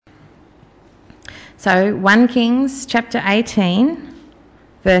So 1 Kings chapter 18,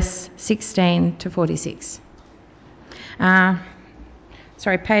 verse 16 to 46.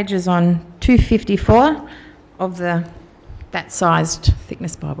 Pages on 254 of that sized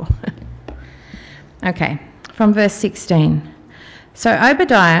thickness Bible. Okay, from verse 16. So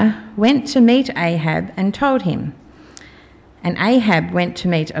Obadiah went to meet Ahab and told him, and Ahab went to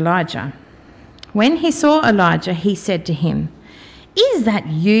meet Elijah. When he saw Elijah, he said to him, "Is that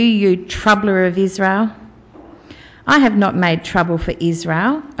you, you troubler of Israel?" "I have not made trouble for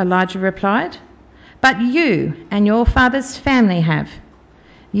Israel," Elijah replied, "but you and your father's family have.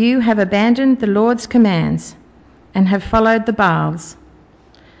 You have abandoned the Lord's commands and have followed the Baals.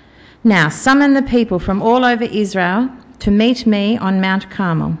 Now summon the people from all over Israel to meet me on Mount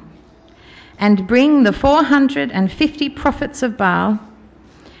Carmel, and bring the 450 prophets of Baal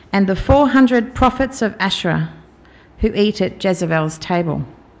and the 400 prophets of Asherah who eat at Jezebel's table."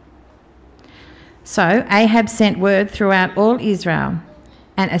 So Ahab sent word throughout all Israel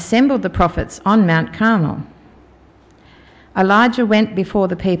and assembled the prophets on Mount Carmel. Elijah went before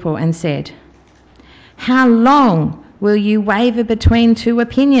the people and said, "How long will you waver between two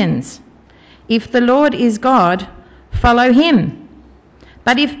opinions? If the Lord is God, follow him.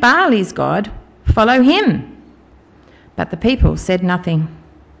 But if Baal is God, follow him." But the people said nothing.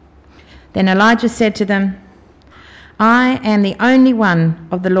 Then Elijah said to them, "I am the only one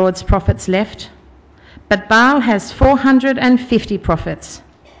of the Lord's prophets left, but Baal has 450 prophets.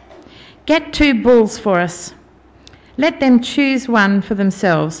 Get 2 bulls for us. Let them choose one for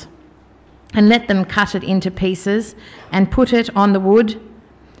themselves, and let them cut it into pieces and put it on the wood,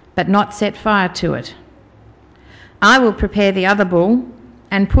 but not set fire to it. I will prepare the other bull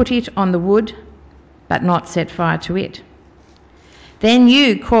and put it on the wood, but not set fire to it. Then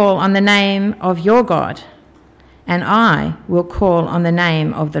you call on the name of your God, and I will call on the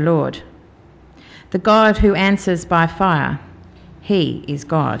name of the Lord. The God who answers by fire, he is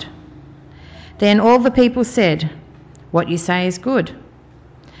God." Then all the people said, "What you say is good."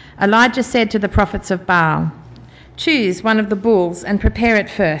 Elijah said to the prophets of Baal, "Choose one of the bulls and prepare it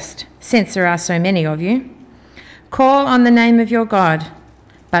first, since there are so many of you. Call on the name of your God,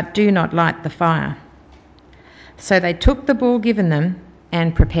 but do not light the fire." So they took the bull given them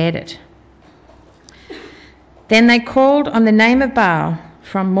and prepared it. Then they called on the name of Baal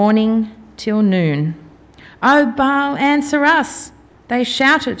from morning till noon. "O Baal, answer us," they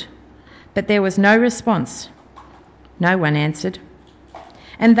shouted, but there was no response. No one answered.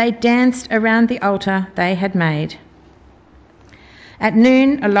 And they danced around the altar they had made. At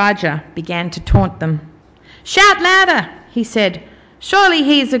noon, Elijah began to taunt them. "Shout louder," he said. "Surely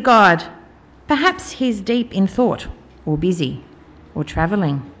he is a god. Perhaps he's deep in thought, or busy, or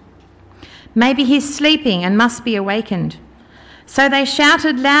travelling. Maybe he's sleeping and must be awakened." So they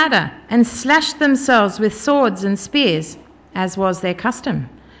shouted louder and slashed themselves with swords and spears, as was their custom,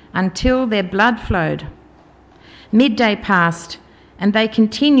 until their blood flowed. Midday passed, and they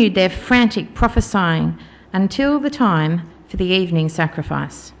continued their frantic prophesying until the time for the evening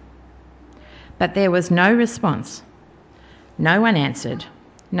sacrifice. But there was no response. No one answered.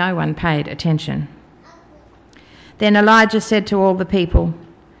 No one paid attention. Then Elijah said to all the people,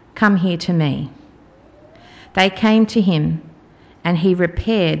 "Come here to me." They came to him, and he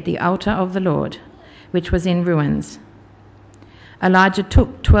repaired the altar of the Lord, which was in ruins. Elijah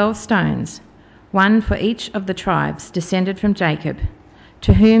took 12 stones, one for each of the tribes descended from Jacob,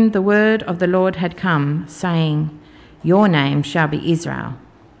 to whom the word of the Lord had come, saying, "Your name shall be Israel."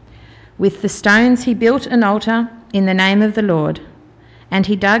 With the stones he built an altar in the name of the Lord, and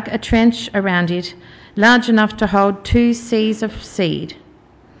he dug a trench around it large enough to hold 2 seahs of seed.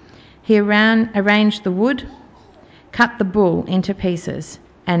 He arranged the wood, cut the bull into pieces,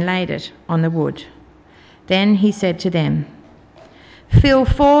 and laid it on the wood. Then he said to them, "Fill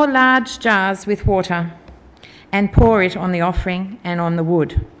 4 large jars with water and pour it on the offering and on the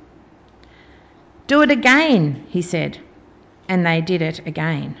wood." "Do it again," he said, and they did it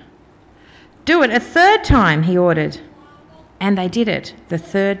again. "Do it a 3rd time," he ordered, and they did it the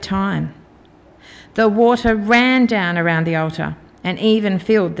 3rd time. The water ran down around the altar and even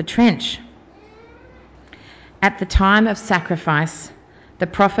filled the trench. At the time of sacrifice, the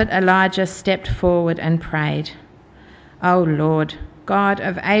prophet Elijah stepped forward and prayed, "O Lord, God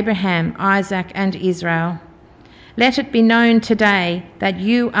of Abraham, Isaac, and Israel, let it be known today that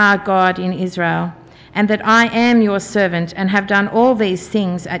you are God in Israel, and that I am your servant and have done all these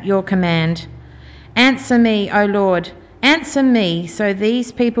things at your command. Answer me, O Lord, answer me, so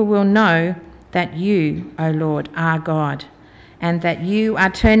these people will know that you, O Lord, are God, and that you are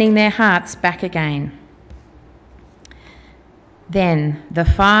turning their hearts back again." Then the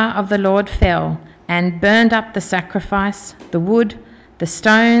fire of the Lord fell and burned up the sacrifice, the wood, the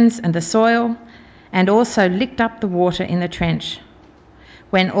stones and the soil, and also licked up the water in the trench.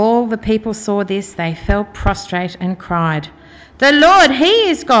 When all the people saw this, they fell prostrate and cried, "The Lord, He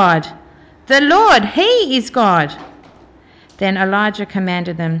is God! The Lord, He is God!" Then Elijah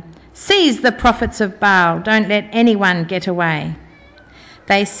commanded them, "Seize the prophets of Baal, don't let anyone get away."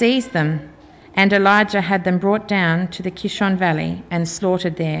 They seized them, and Elijah had them brought down to the Kishon Valley and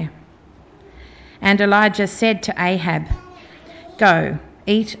slaughtered there. And Elijah said to Ahab, "Go,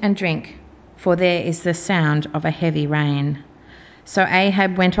 eat and drink, for there is the sound of a heavy rain." So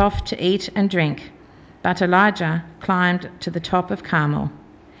Ahab went off to eat and drink, but Elijah climbed to the top of Carmel,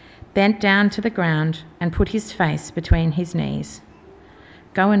 bent down to the ground and put his face between his knees.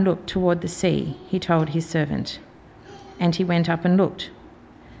 "Go and look toward the sea," he told his servant. And he went up and looked.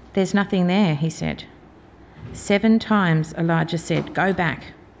 "There's nothing there," he said. 7 times Elijah said, "Go back."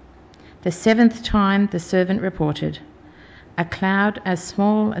 The 7th time the servant reported, "A cloud as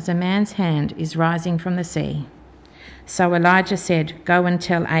small as a man's hand is rising from the sea." So Elijah said, "Go and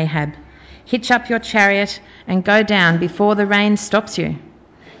tell Ahab, hitch up your chariot and go down before the rain stops you."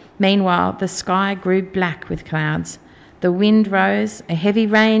 Meanwhile the sky grew black with clouds. The wind rose, a heavy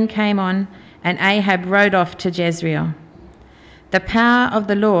rain came on, and Ahab rode off to Jezreel. The power of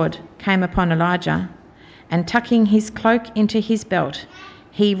the Lord came upon Elijah, and tucking his cloak into his belt,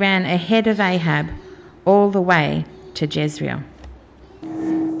 he ran ahead of Ahab all the way to Jezreel.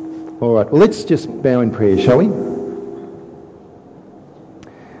 All right, well, let's just bow in prayer, shall we?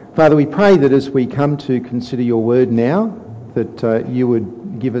 Father, we pray that as we come to consider your word now, that you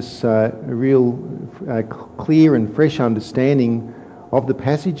would give us a real clear and fresh understanding of the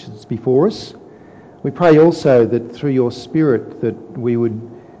passage that's before us. We pray also that through your Spirit that we would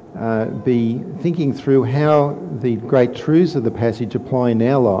be thinking through how the great truths of the passage apply in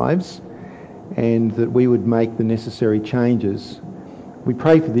our lives, and that we would make the necessary changes. We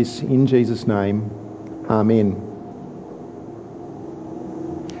pray for this in Jesus' name. Amen.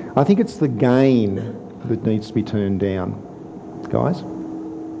 I think it's the gain that needs to be turned down, guys.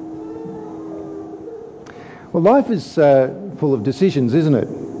 Well, life is full of decisions, isn't it?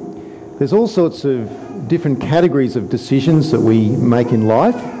 There's all sorts of different categories of decisions that we make in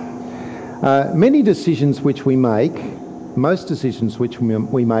life. Many decisions which we make, most decisions which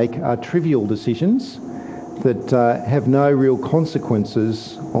we make are trivial decisions that have no real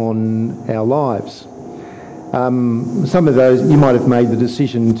consequences on our lives. Some of those, you might have made the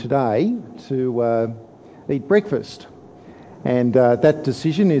decision today to eat breakfast, and that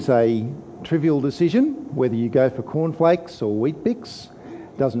decision is a trivial decision. Whether you go for cornflakes or Wheat Bix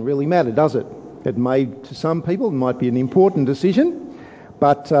doesn't really matter, does it? It may, to some people, it might be an important decision,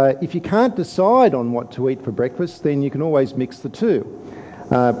 but if you can't decide on what to eat for breakfast, then you can always mix the two,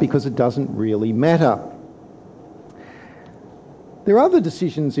 because it doesn't really matter. There are other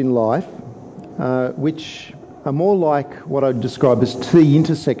decisions in life which are more like what I'd describe as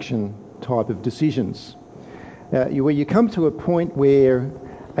T-intersection type of decisions, where you come to a point where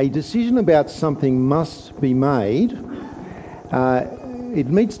a decision about something must be made. It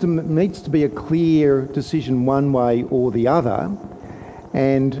needs to be a clear decision one way or the other,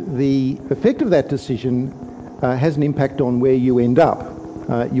 and the effect of that decision has an impact on where you end up,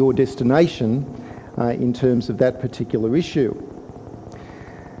 your destination in terms of that particular issue.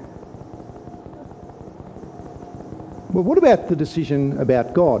 Well, what about the decision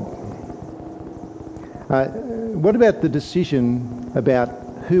about God? What about the decision about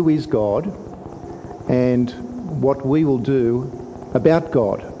who is God and what we will do about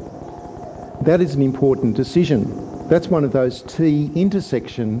God? That is an important decision. That's one of those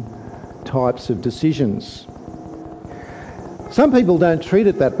T-intersection types of decisions. Some people don't treat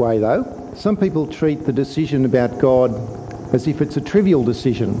it that way, though. Some people treat the decision about God as if it's a trivial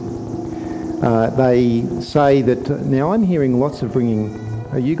decision. They say that, now I'm hearing lots of ringing.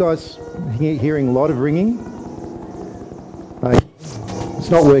 Are you guys hearing a lot of ringing? It's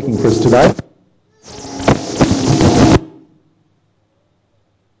not working for us today.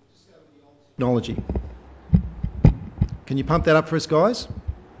 Technology. Can you pump that up for us, guys?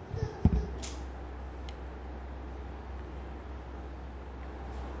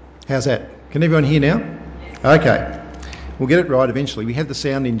 How's that? Can everyone hear now? Okay. We'll get it right eventually. We had the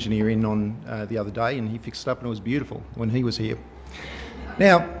sound engineer in on the other day, and he fixed it up, and it was beautiful when he was here.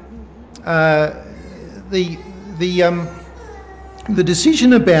 Now, the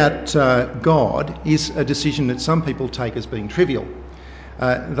decision about God is a decision that some people take as being trivial.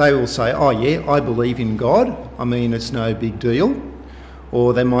 They will say, "Oh yeah, I believe in God. I mean, it's no big deal."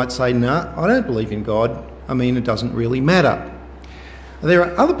 Or they might say, "No, I don't believe in God. I mean, it doesn't really matter." There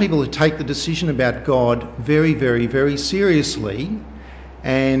are other people who take the decision about God very, very, very seriously,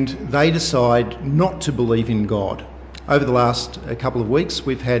 and they decide not to believe in God. Over the last couple of weeks,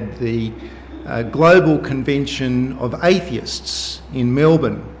 we've had the Global Convention of Atheists in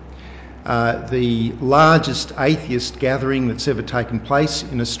Melbourne, the largest atheist gathering that's ever taken place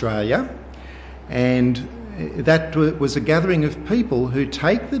in Australia, and that was a gathering of people who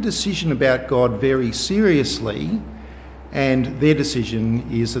take the decision about God very seriously, and their decision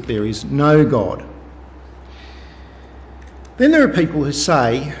is that there is no God. Then there are people who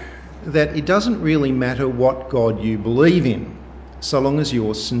say that it doesn't really matter what God you believe in, so long as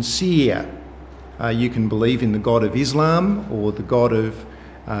you're sincere. You can believe in the God of Islam or the God of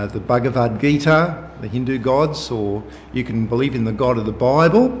the Bhagavad Gita, the Hindu gods, or you can believe in the God of the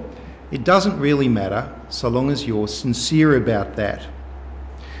Bible. It doesn't really matter so long as you're sincere about that.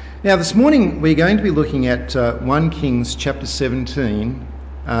 Now, this morning we're going to be looking at 1 Kings chapter 17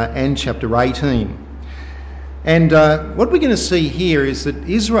 and chapter 18. And what we're going to see here is that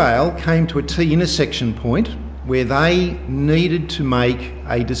Israel came to a T-intersection point where they needed to make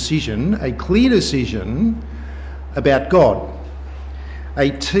a decision, a clear decision about God.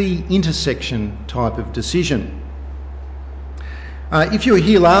 A T-intersection type of decision. If you were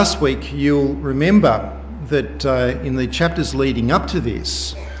here last week, you'll remember that in the chapters leading up to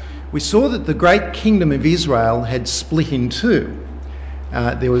this, we saw that the great kingdom of Israel had split in two.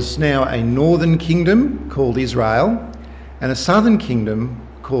 There was now a northern kingdom called Israel and a southern kingdom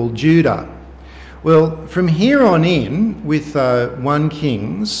called Judah. Well, from here on in, with 1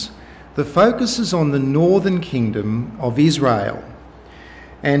 Kings, the focus is on the northern kingdom of Israel.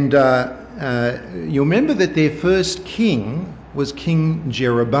 And you'll remember that their first king was King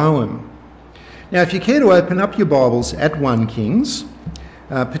Jeroboam. Now, if you care to open up your Bibles at 1 Kings,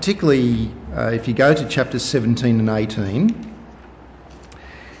 particularly if you go to chapters 17 and 18,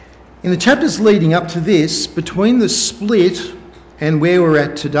 in the chapters leading up to this, between the split and where we're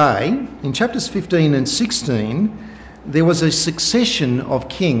at today, in chapters 15 and 16, there was a succession of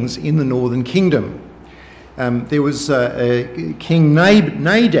kings in the northern kingdom. There was King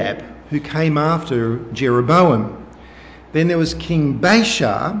Nadab, who came after Jeroboam. Then there was King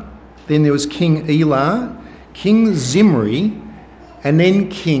Baasha. Then there was King Elah, King Zimri, and then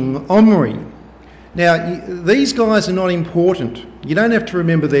King Omri. Now, these guys are not important. You don't have to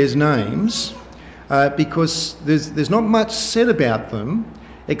remember their names because there's not much said about them,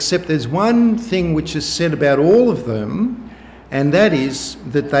 except there's one thing which is said about all of them, and that is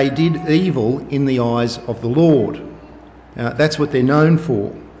that they did evil in the eyes of the Lord. That's what they're known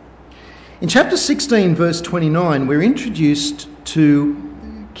for. In chapter 16, verse 29, we're introduced to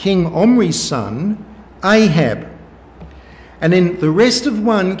King Omri's son, Ahab. And then the rest of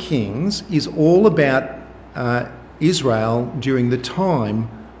 1 Kings is all about Israel during the time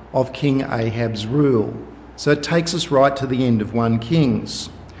of King Ahab's rule. So it takes us right to the end of 1 Kings.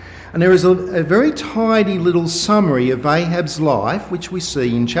 And there is a very tidy little summary of Ahab's life, which we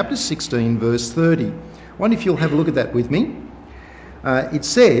see in chapter 16, verse 30. I wonder if you'll have a look at that with me. It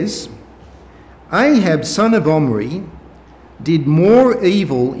says, Ahab, son of Omri, did more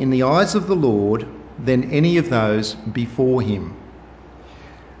evil in the eyes of the Lord than any of those before him.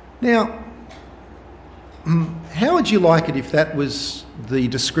 Now, how would you like it if that was the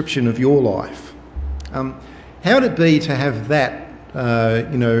description of your life? How would it be to have that,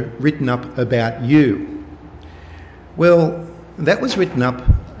 written up about you? Well, that was written up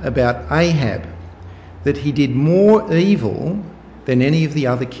about Ahab, that he did more evil than any of the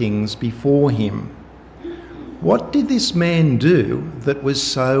other kings before him. What did this man do that was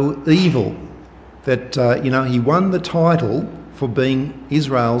so evil that, he won the title for being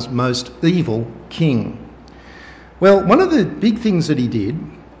Israel's most evil king? Well, one of the big things that he did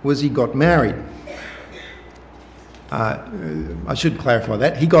was he got married. I should clarify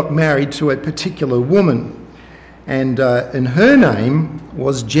that. He got married to a particular woman, and her name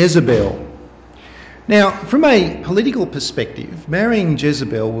was Jezebel. Now, from a political perspective, marrying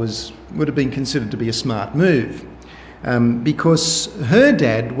Jezebel would have been considered to be a smart move because her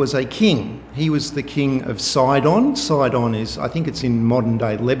dad was a king. He was the king of Sidon. Sidon is, I think it's in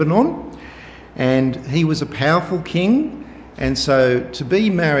modern-day Lebanon. And he was a powerful king. And so to be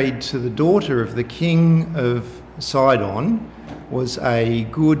married to the daughter of the king of Sidon was a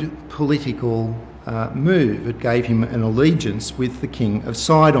good political move. It gave him an allegiance with the king of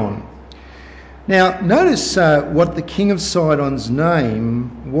Sidon. Now, notice what the king of Sidon's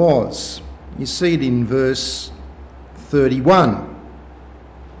name was. You see it in verse 31.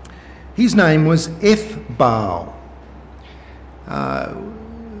 His name was Ethbaal.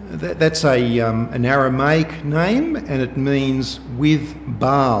 That's an Aramaic name, and it means with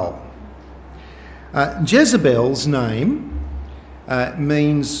Baal. Jezebel's name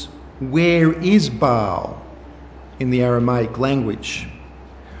means where is Baal in the Aramaic language.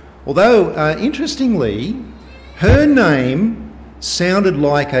 Although, interestingly, her name sounded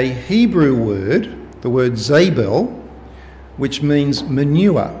like a Hebrew word, the word Zabel, which means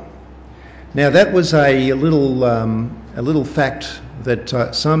manure. Now that was a little fact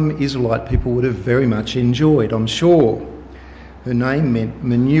that some Israelite people would have very much enjoyed, I'm sure. Her name meant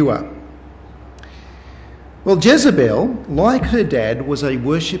manure. Well, Jezebel, like her dad, was a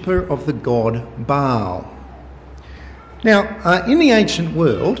worshipper of the god Baal. Now, in the ancient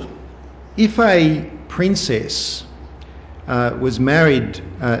world, if a princess was married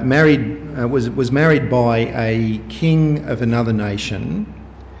by a king of another nation,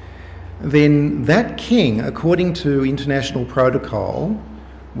 then that king, according to international protocol,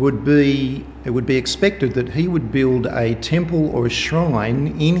 it would be expected that he would build a temple or a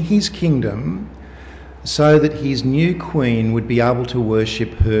shrine in his kingdom so that his new queen would be able to worship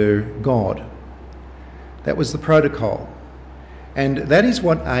her god. That was the protocol. And that is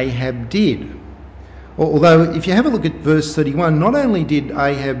what Ahab did. Although, if you have a look at verse 31, not only did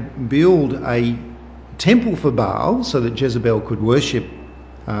Ahab build a temple for Baal so that Jezebel could worship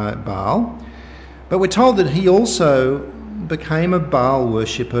Baal, but we're told that he also became a Baal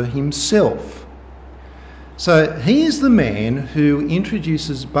worshipper himself. So he is the man who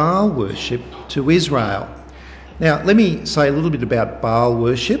introduces Baal worship to Israel. Now, let me say a little bit about Baal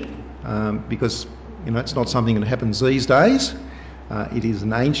worship, because it's not something that happens these days. It is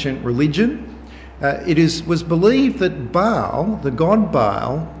an ancient religion. It was believed that Baal, the god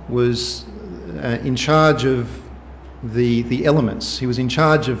Baal, was in charge of the elements. He was in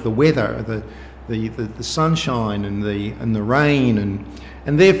charge of the weather, the sunshine and the rain,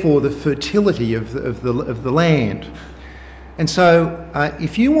 and therefore the fertility of the land. And so,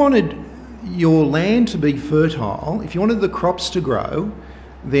 if you wanted your land to be fertile, if you wanted the crops to grow,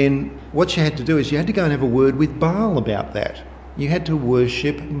 then what you had to do is you had to go and have a word with Baal about that. You had to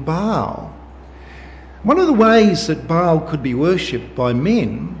worship Baal. One of the ways that Baal could be worshipped by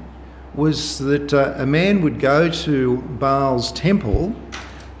men was that a man would go to Baal's temple,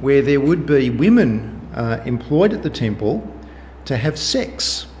 where there would be women employed at the temple to have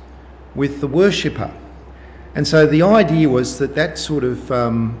sex with the worshipper. And so the idea was that sort of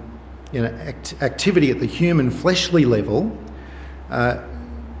activity at the human fleshly level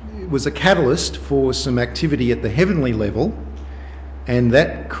was a catalyst for some activity at the heavenly level, and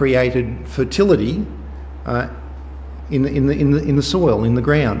that created fertility in the soil, in the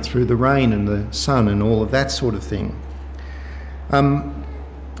ground, through the rain and the sun and all of that sort of thing.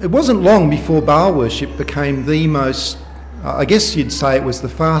 It wasn't long before Baal worship became the most, I guess you'd say it was the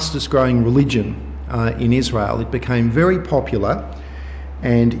fastest growing religion in Israel. It became very popular,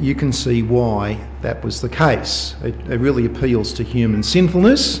 and you can see why that was the case. It really appeals to human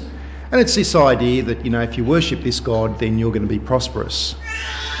sinfulness, and it's this idea that, if you worship this God, then you're going to be prosperous.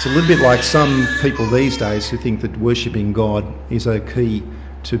 It's a little bit like some people these days who think that worshipping God is a key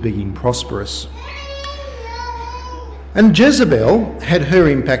to being prosperous. And Jezebel had her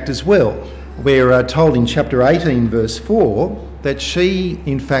impact as well. We're told in chapter 18, verse 4, that she,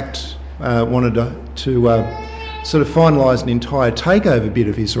 in fact, wanted to sort of finalise an entire takeover bid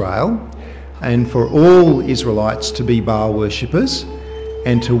of Israel, and for all Israelites to be Baal worshippers,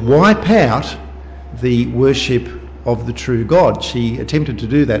 and to wipe out the worship of the true God. She attempted to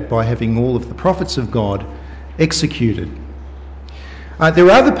do that by having all of the prophets of God executed. There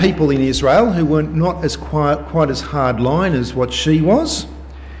were other people in Israel who were not as quite as hard-line as what she was.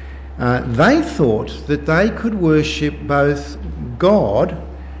 They thought that they could worship both God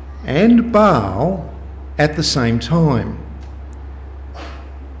and Baal at the same time.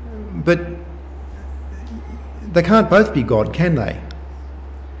 But they can't both be God, can they?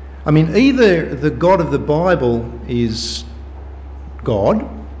 I mean, either the God of the Bible is God,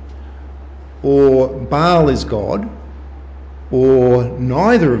 or Baal is God, or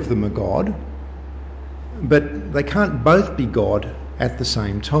neither of them are God, but they can't both be God at the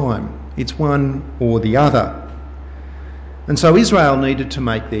same time. It's one or the other. And so Israel needed to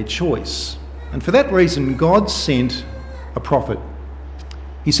make their choice. And for that reason, God sent a prophet.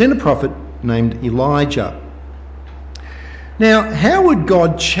 He sent a prophet named Elijah. Now, how would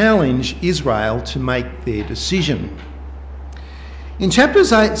God challenge Israel to make their decision? In chapters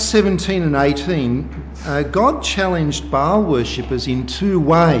 17 and 18, God challenged Baal worshippers in two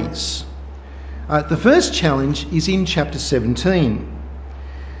ways. The first challenge is in chapter 17.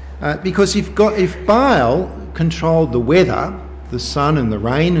 Because if Baal controlled the weather the sun and the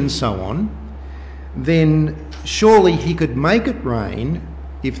rain and so on, then surely he could make it rain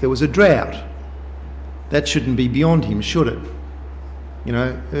if there was a drought. That shouldn't be beyond him, should it? You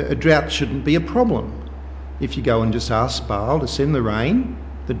know, a drought shouldn't be a problem. If you go and just ask Baal to send the rain,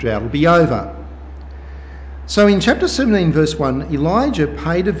 the drought will be over. So in chapter 17 verse 1, Elijah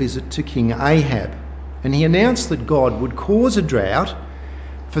paid a visit to King Ahab, and he announced that God would cause a drought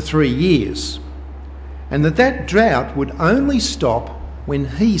for 3 years, and that drought would only stop when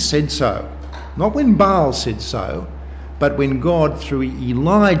he said so. Not when Baal said so, but when God through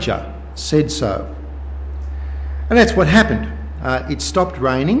Elijah said so. And that's what happened. It stopped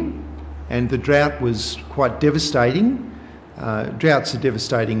raining, and the drought was quite devastating. Droughts are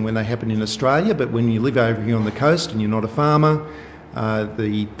devastating when they happen in Australia, but when you live over here on the coast and you're not a farmer,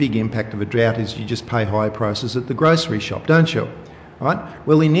 the big impact of a drought is you just pay high prices at the grocery shop, don't you? Right?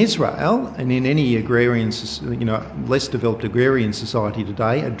 Well, in Israel and in any agrarian, less developed agrarian society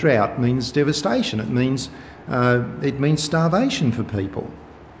today, a drought means devastation. It means starvation for people,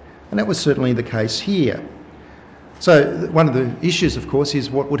 and that was certainly the case here. So one of the issues, of course,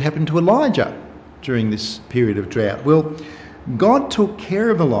 is what would happen to Elijah during this period of drought. Well, God took care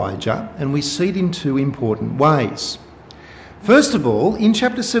of Elijah, and we see it in two important ways. First of all, in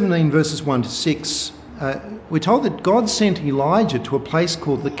chapter 17, verses 1 to 6, we're told that God sent Elijah to a place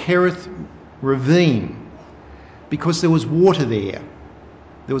called the Kerith Ravine because there was water there.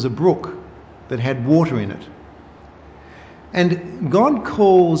 There was a brook that had water in it. And God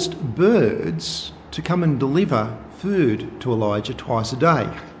caused birds to come and deliver food to Elijah twice a day,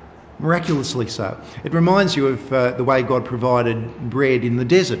 miraculously so. It reminds you of the way God provided bread in the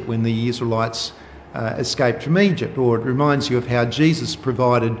desert when the Israelites escaped from Egypt, or it reminds you of how Jesus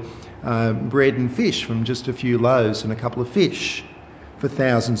provided bread and fish from just a few loaves and a couple of fish for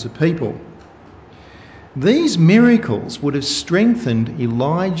thousands of people. These miracles would have strengthened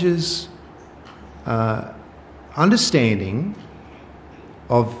Elijah's understanding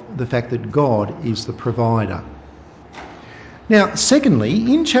of the fact that God is the provider. Now,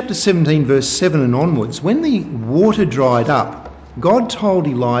 secondly, in chapter 17, verse 7 and onwards, when the water dried up, God told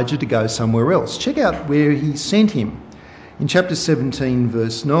Elijah to go somewhere else. Check out where he sent him. In chapter 17,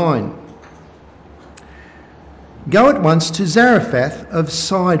 verse 9, "Go at once to Zarephath of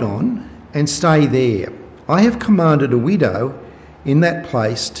Sidon and stay there. I have commanded a widow in that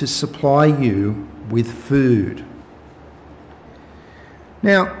place to supply you with food."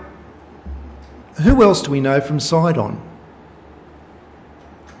 Now, who else do we know from Sidon?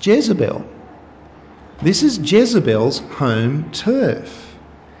 Jezebel. This is Jezebel's home turf.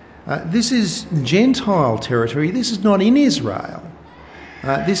 This is Gentile territory. This is not in Israel.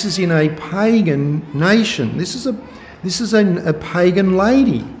 This is in a pagan nation. This is a pagan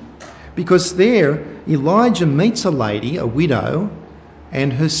lady, because there Elijah meets a lady, a widow,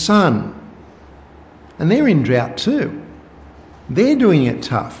 and her son, and they're in drought too. They're doing it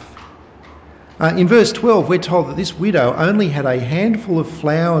tough. In verse 12, we're told that this widow only had a handful of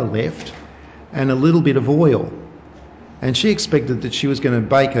flour left and a little bit of oil, and she expected that she was going to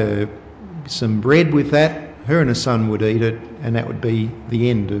bake some bread with that. Her and her son would eat it, and that would be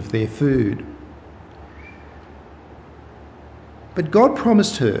the end of their food. But God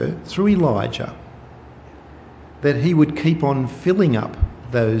promised her, through Elijah, that he would keep on filling up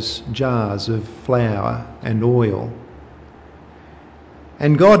those jars of flour and oil.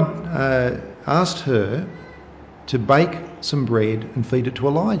 And God asked her to bake some bread and feed it to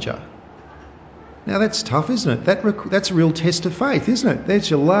Elijah. Now that's tough, isn't it? That's a real test of faith, isn't it? That's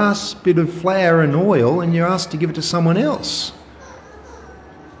your last bit of flour and oil, and you're asked to give it to someone else.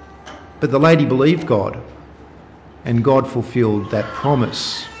 But the lady believed God, and God fulfilled that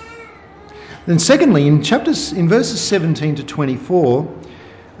promise. Then secondly, in verses 17 to 24,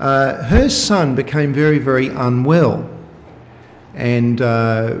 her son became very, very unwell. And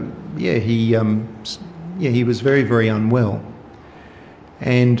he was very, very unwell.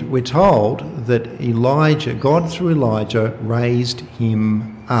 And we're told that God through Elijah raised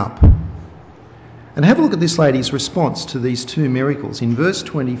him up. And have a look at this lady's response to these two miracles. In verse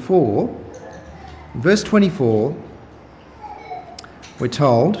 24, we're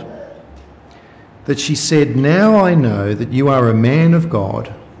told that she said, "Now I know that you are a man of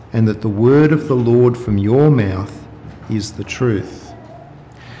God, and that the word of the Lord from your mouth is the truth."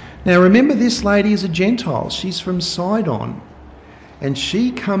 Now remember, this lady is a Gentile. She's from Sidon. And she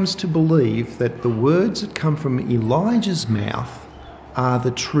comes to believe that the words that come from Elijah's mouth are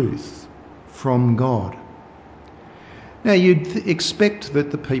the truth from God. Now you'd expect that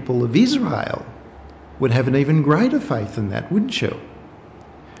the people of Israel would have an even greater faith than that, wouldn't you?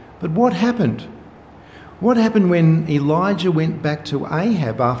 But what happened? What happened when Elijah went back to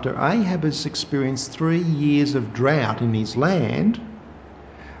Ahab after Ahab has experienced 3 years of drought in his land?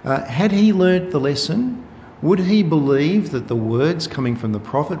 Had he learnt the lesson? Would he believe that the words coming from the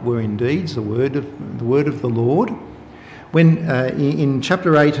prophet were indeed the word of the Lord? When in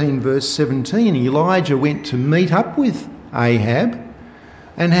chapter 18, verse 17, Elijah went to meet up with Ahab,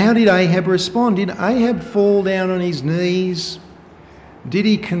 and how did Ahab respond? Did Ahab fall down on his knees? Did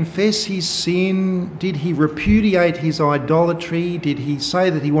he confess his sin? Did he repudiate his idolatry? Did he say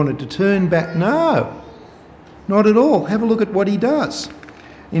that he wanted to turn back? No, not at all. Have a look at what he does.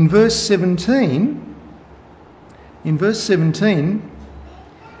 In verse 17,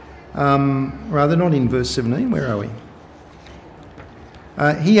 rather not in verse 17, where are we?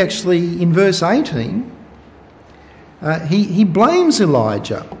 He actually, in verse 18, he blames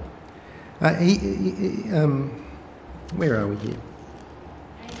Elijah. Where are we here?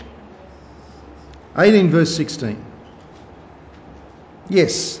 18 verse 16.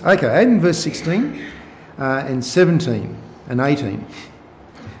 Yes, okay, 18 verse 16 and 17 and 18.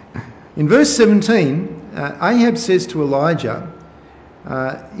 In verse 17, Ahab says to Elijah,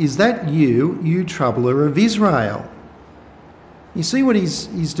 "Is that you troubler of Israel?" You see what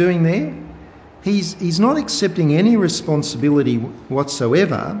he's doing there? He's not accepting any responsibility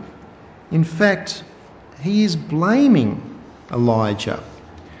whatsoever. In fact, he is blaming Elijah.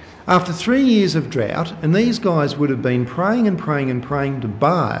 After 3 years of drought, and these guys would have been praying to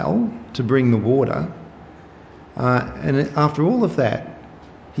Baal to bring the water, and after all of that,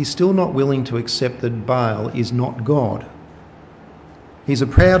 he's still not willing to accept that Baal is not God. He's a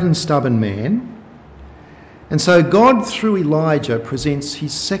proud and stubborn man. And so God, through Elijah, presents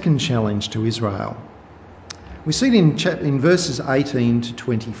his second challenge to Israel. We see it in verses 18 to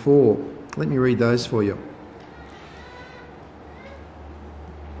 24. Let me read those for you.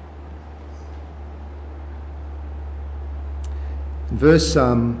 Verse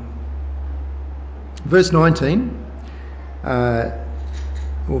 19,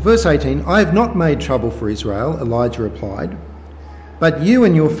 verse 18, "I have not made trouble for Israel," Elijah replied, "but you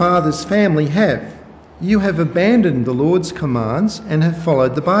and your father's family have. You have abandoned the Lord's commands and have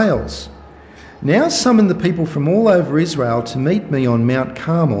followed the Baals. Now summon the people from all over Israel to meet me on Mount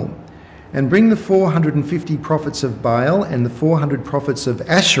Carmel, and bring the 450 prophets of Baal and the 400 prophets of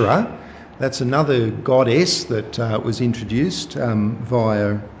Asherah." That's another goddess that was introduced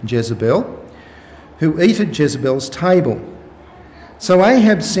via Jezebel, "who eat at Jezebel's table." So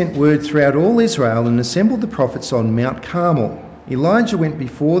Ahab sent word throughout all Israel and assembled the prophets on Mount Carmel. Elijah went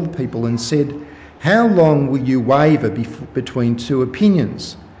before the people and said, "How long will you waver between two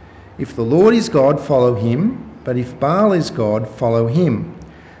opinions? If the Lord is God, follow him, but if Baal is God, follow him."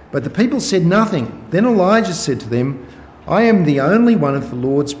 But the people said nothing. Then Elijah said to them, "I am the only one of the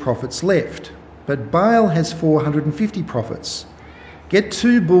Lord's prophets left, but Baal has 450 prophets. Get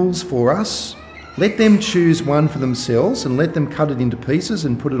 2 bulls for us. Let them choose one for themselves, and let them cut it into pieces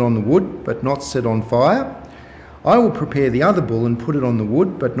and put it on the wood, but not set on fire. I will prepare the other bull and put it on the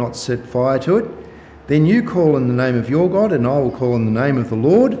wood, but not set fire to it. Then you call in the name of your God, and I will call in the name of the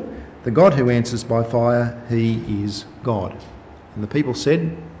Lord, the God who answers by fire. He is God." And the people said,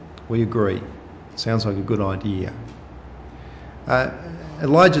 "We agree. Sounds like a good idea."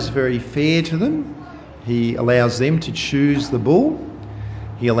 Elijah's very fair to them. He allows them to choose the bull.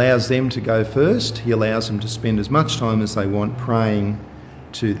 He allows them to go first. He allows them to spend as much time as they want praying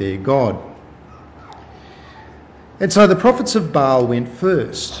to their God. And so the prophets of Baal went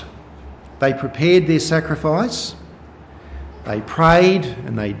first. They prepared their sacrifice. They prayed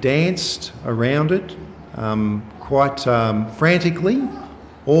and they danced around it quite frantically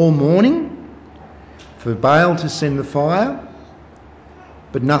all morning for Baal to send the fire.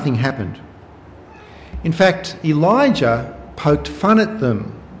 But nothing happened. In fact, Elijah poked fun at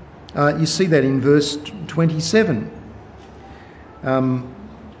them. You see that in verse 27,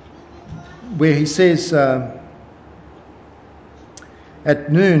 where he says,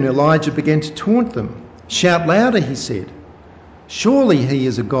 "At noon Elijah began to taunt them. 'Shout louder,' he said. 'Surely he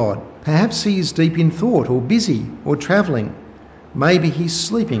is a god. Perhaps he is deep in thought or busy or travelling. Maybe he's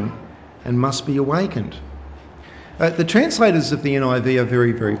sleeping and must be awakened.'" The translators of the NIV are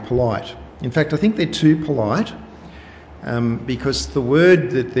very, very polite. In fact, I think they're too polite because the word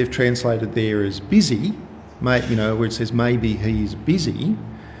that they've translated there as busy, where it says maybe he's busy,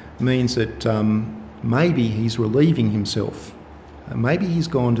 means that maybe he's relieving himself. Maybe he's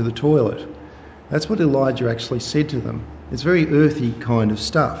gone to the toilet. That's what Elijah actually said to them. It's very earthy kind of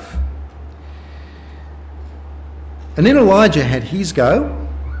stuff. And then Elijah had his go,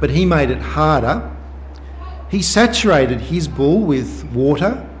 but he made it harder. He saturated his bull with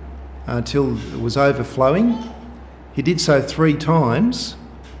water till it was overflowing. He did so 3 times,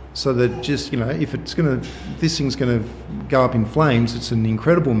 so that just, if this thing's going to go up in flames, it's an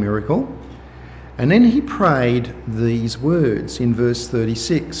incredible miracle. And then he prayed these words in verse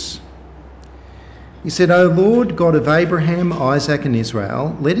 36. He said, "O Lord, God of Abraham, Isaac and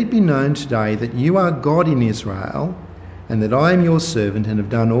Israel, let it be known today that you are God in Israel, and that I am your servant and have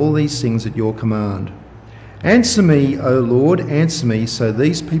done all these things at your command. Answer me, O Lord, answer me, so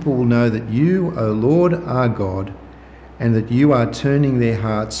these people will know that you, O Lord, are God, and that you are turning their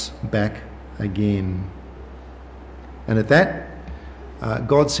hearts back again." And at that,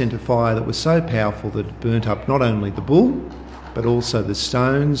 God sent a fire that was so powerful that it burnt up not only the bull, but also the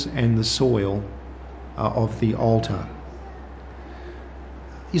stones and the soil of the altar.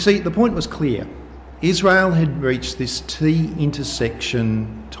 You see, the point was clear. Israel had reached this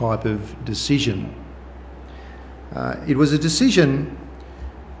T-intersection type of decision. It was a decision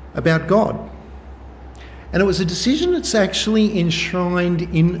about God. And it was a decision that's actually enshrined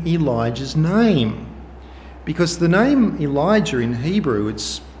in Elijah's name. Because the name Elijah in Hebrew,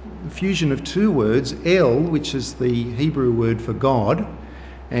 it's a fusion of 2 words, El, which is the Hebrew word for God,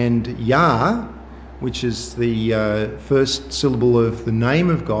 and Yah, which is the first syllable of the name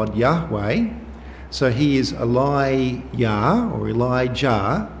of God, Yahweh. So he is Elijah or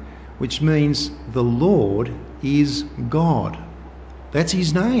Elijah, which means the Lord is God. That's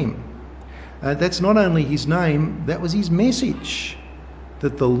his name. That's not only his name, that was his message,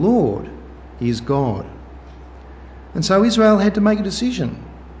 that the Lord is God. And so Israel had to make a decision.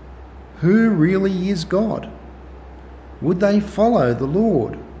 Who really is God? Would they follow the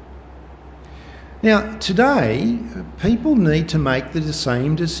Lord? Now, today, people need to make the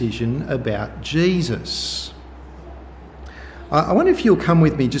same decision about Jesus. I wonder if you'll come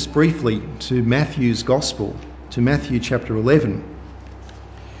with me just briefly to Matthew's Gospel, to Matthew chapter 11.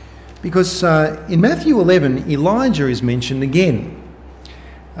 Because in Matthew 11, Elijah is mentioned again.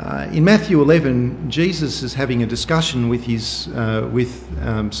 In Matthew 11, Jesus is having a discussion with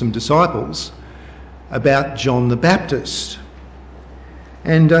some disciples about John the Baptist.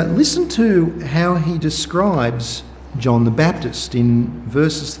 And listen to how he describes John the Baptist in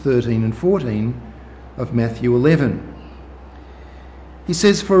verses 13 and 14 of Matthew 11. He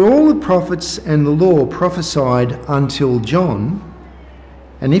says, "For all the prophets and the law prophesied until John,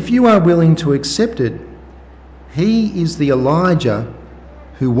 and if you are willing to accept it, he is the Elijah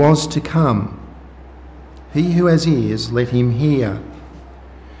who was to come. He who has ears, let him hear."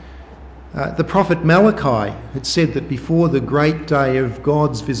 The prophet Malachi had said that before the great day of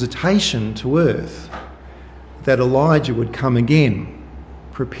God's visitation to earth, that Elijah would come again,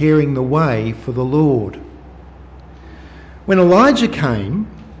 preparing the way for the Lord. When Elijah came,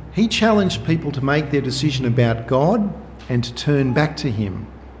 he challenged people to make their decision about God and to turn back to him.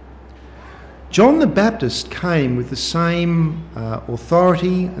 John the Baptist came with the same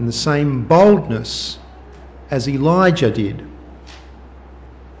authority and the same boldness as Elijah did.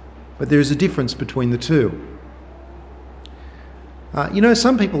 But there is a difference between the two.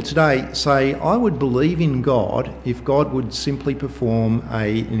 Some people today say, "I would believe in God if God would simply perform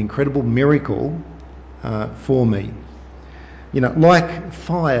an incredible miracle for me. Like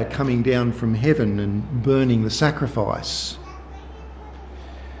fire coming down from heaven and burning the sacrifice."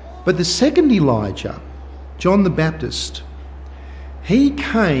 But the second Elijah, John the Baptist, he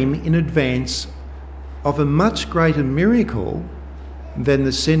came in advance of a much greater miracle than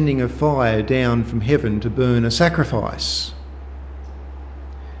the sending of fire down from heaven to burn a sacrifice.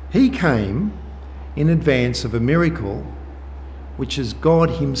 He came in advance of a miracle which is God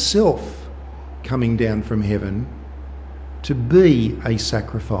himself coming down from heaven to be a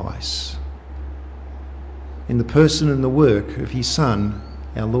sacrifice in the person and the work of his Son,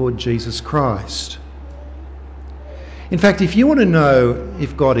 our Lord Jesus Christ. In fact, if you want to know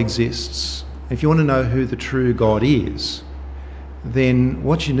if God exists, if you want to know who the true God is, then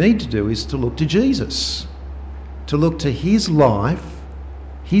what you need to do is to look to Jesus, to look to his life,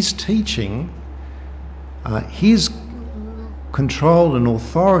 his teaching, his control and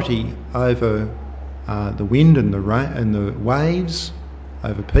authority over the wind and the waves,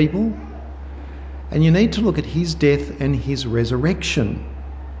 over people. And you need to look at his death and his resurrection.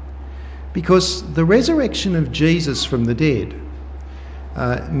 Because the resurrection of Jesus from the dead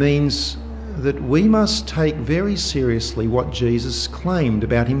means that we must take very seriously what Jesus claimed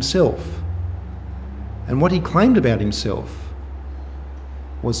about himself. And what he claimed about himself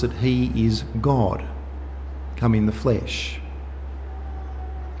was that he is God, come in the flesh.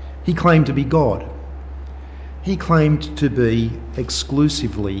 He claimed to be God. He claimed to be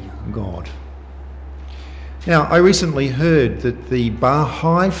exclusively God. Now, I recently heard that the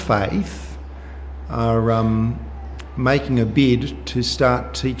Baha'i faith are making a bid to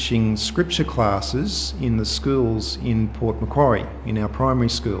start teaching scripture classes in the schools in Port Macquarie, in our primary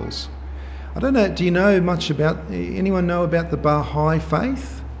schools. I don't know, do you know much about, anyone know about the Baha'i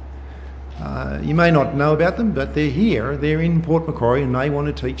faith? You may not know about them, but they're here, they're in Port Macquarie, and they want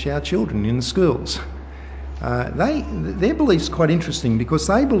to teach our children in the schools. Their belief's quite interesting because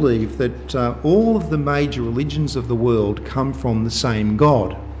they believe that all of the major religions of the world come from the same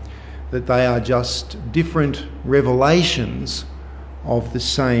God, that they are just different revelations of the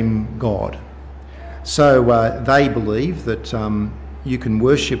same God. So they believe that you can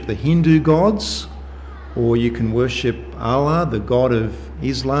worship the Hindu gods, or you can worship Allah, the God of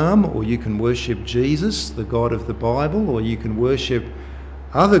Islam, or you can worship Jesus, the God of the Bible, or you can worship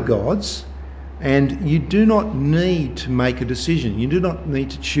other gods. And you do not need to make a decision. You do not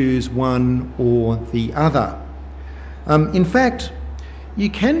need to choose one or the other. In fact, you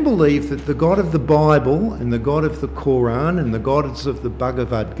can believe that the God of the Bible and the God of the Quran and the gods of the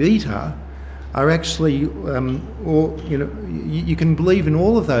Bhagavad Gita are actually, you can believe in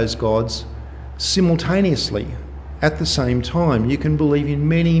all of those gods simultaneously at the same time. You can believe in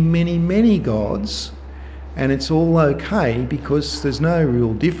many, many, many gods, and it's all okay because there's no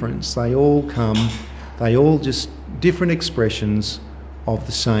real difference. They all just different expressions of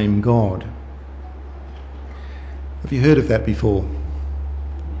the same God. Have you heard of that before?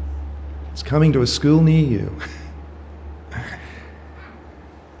 It's coming to a school near you.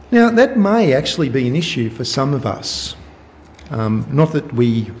 Now, that may actually be an issue for some of us. Not that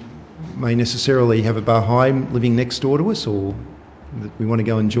we may necessarily have a Baha'i living next door to us, or that we want to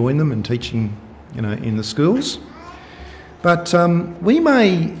go and join them and teaching, in the schools. But we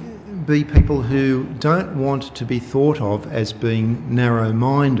may be people who don't want to be thought of as being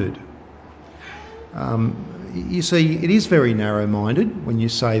narrow-minded. You see, it is very narrow-minded when you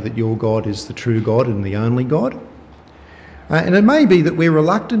say that your God is the true God and the only God. And it may be that we're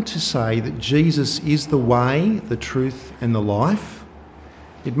reluctant to say that Jesus is the way, the truth and the life.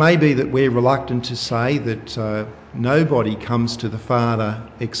 It may be that we're reluctant to say that nobody comes to the Father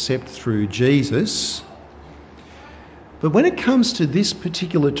except through Jesus. But when it comes to this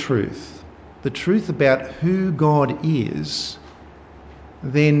particular truth, the truth about who God is,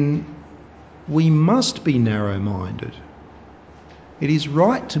 then we must be narrow-minded. It is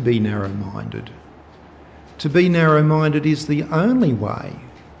right to be narrow-minded. To be narrow-minded is the only way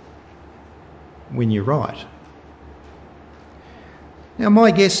when you're right. Now,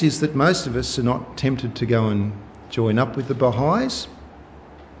 my guess is that most of us are not tempted to go and join up with the Baha'is.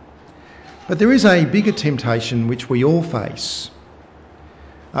 But there is a bigger temptation which we all face.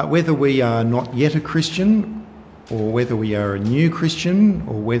 Whether we are not yet a Christian, or whether we are a new Christian,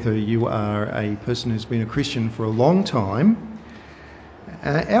 or whether you are a person who's been a Christian for a long time,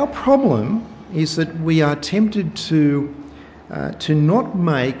 our problem is that we are tempted to not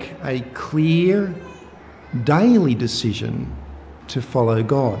make a clear daily decision to follow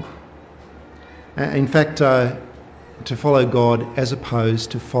God. In fact, to follow God as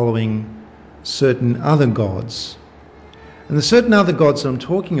opposed to following certain other gods. And the certain other gods I'm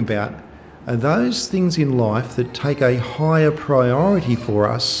talking about are those things in life that take a higher priority for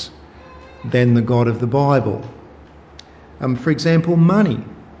us than the God of the Bible. For example, money.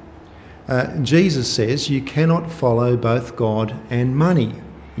 Jesus says you cannot follow both God and money.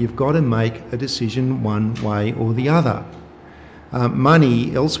 You've got to make a decision one way or the other.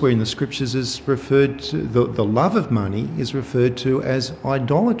 Money, elsewhere in the scriptures, is referred to, the love of money is referred to as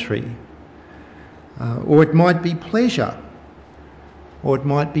idolatry. Or it might be pleasure, or it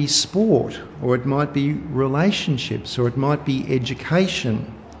might be sport, or it might be relationships, or it might be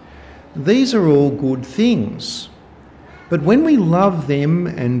education. These are all good things. But when we love them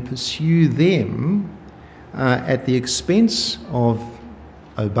and pursue them at the expense of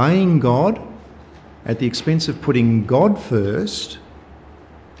obeying God, at the expense of putting God first,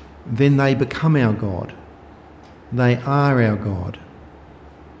 then they become our God. They are our God.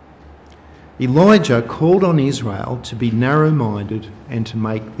 Elijah called on Israel to be narrow-minded and to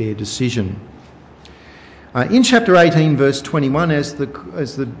make their decision. In chapter 18, verse 21, as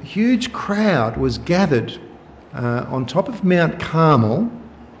the huge crowd was gathered on top of Mount Carmel,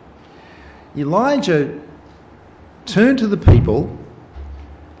 Elijah turned to the people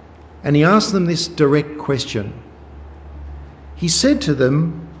and he asked them this direct question. He said to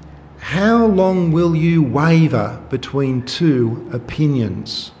them, "How long will you waver between two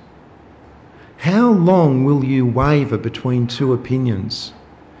opinions?" How long will you waver between two opinions?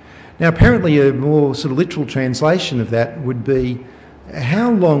 Now, apparently a more sort of literal translation of that would be, how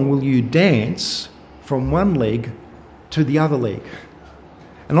long will you dance from one leg to the other leg.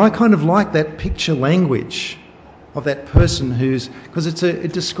 And I kind of like that picture language of that person because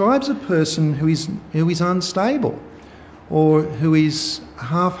it describes a person who is unstable, or who is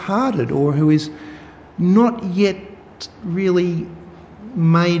half-hearted, or who is not yet really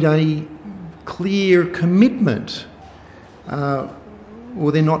made a clear commitment,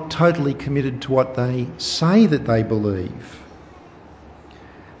 or they're not totally committed to what they say that they believe.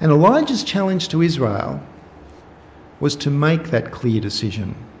 And Elijah's challenge to Israel was to make that clear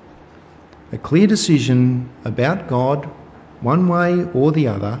decision. A clear decision about God, one way or the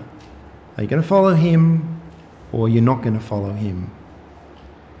other. Are you going to follow him, or you're not going to follow him?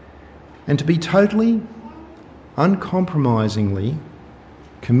 And to be totally, uncompromisingly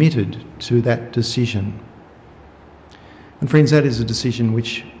committed to that decision. And friends, that is a decision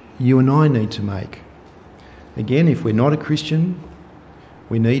which you and I need to make. Again, if we're not a Christian,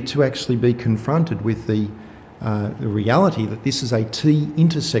 we need to actually be confronted with the reality that this is a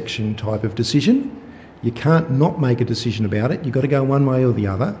T-intersection type of decision. You can't not make a decision about it. You've got to go one way or the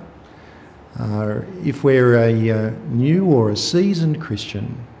other. If we're a new or a seasoned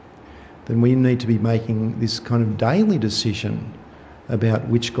Christian, then we need to be making this kind of daily decision about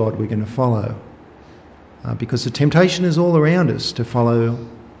which God we're going to follow. Because the temptation is all around us to follow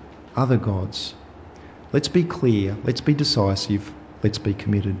other gods. Let's be clear, let's be decisive, let's be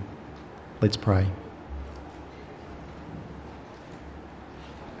committed. Let's pray.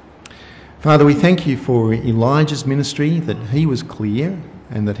 Father, we thank you for Elijah's ministry, that he was clear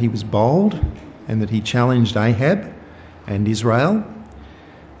and that he was bold and that he challenged Ahab and Israel.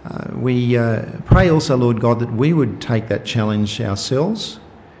 We pray also, Lord God, that we would take that challenge ourselves.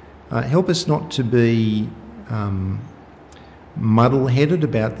 Help us not to be muddle-headed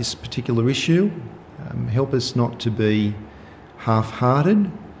about this particular issue. Help us not to be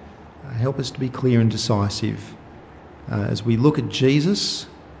half-hearted. Help us to be clear and decisive. As we look at Jesus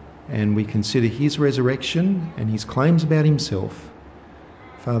and we consider his resurrection and his claims about himself,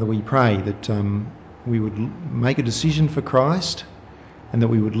 Father, we pray that we would make a decision for Christ and that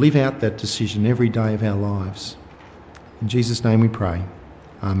we would live out that decision every day of our lives. In Jesus' name we pray.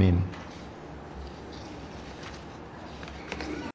 Amen.